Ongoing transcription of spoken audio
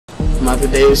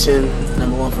Davison,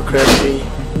 #1 for Crespi,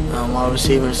 wide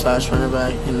receiver / running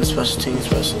back, and the special teams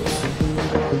specialist.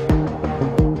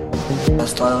 I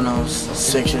started when I was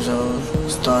 6 years old.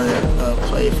 Started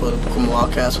played for the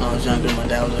Wildcats when I was younger. My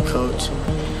dad was a coach,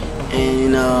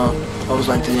 and I was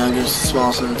like the youngest,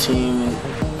 smallest on the team.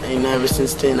 And ever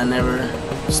since then, I never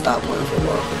stopped playing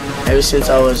football. Ever since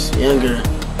I was younger,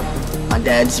 my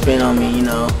dad's been on me.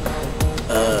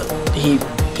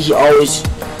 He always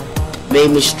made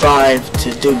me strive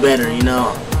to do better.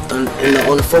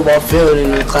 On the football field,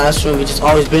 in the classroom, he just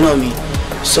always been on me.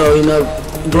 So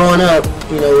growing up,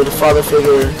 with a father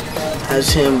figure, as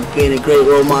him being a great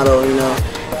role model,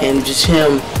 and just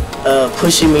him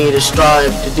pushing me to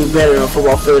strive to do better on the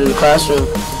football field in the classroom.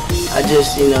 I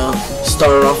just,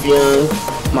 started off young,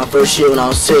 my first year when I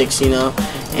was 6,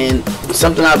 and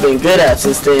something I've been good at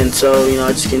since then. So,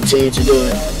 I just continue to do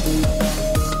it.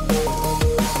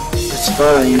 It's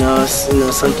fun,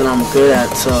 it's something I'm good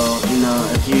at. So,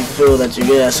 if you feel that you're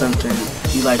good at something,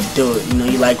 you like to do it.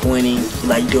 You like winning, you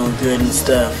like doing good and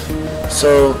stuff.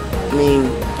 So,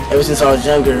 ever since I was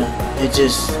younger, it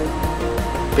just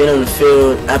being on the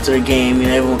field after a game,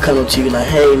 everyone come up to you like,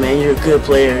 hey man, you're a good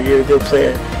player, you're a good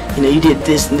player. You did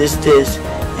this and this,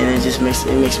 and it just makes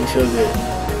me feel good.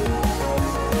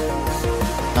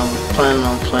 I'm planning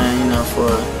on playing,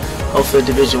 for hopefully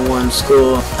Division I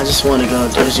school. I just want to go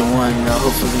to Division I,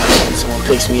 hopefully someone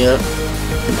picks me up,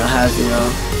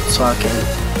 so I can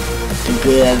do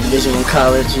good at Division I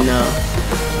college,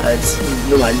 It's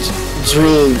been my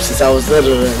dream since I was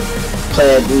little to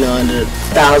play, under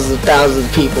thousands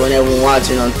of people and everyone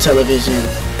watching on television.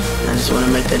 And I just want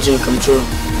to make that dream come true.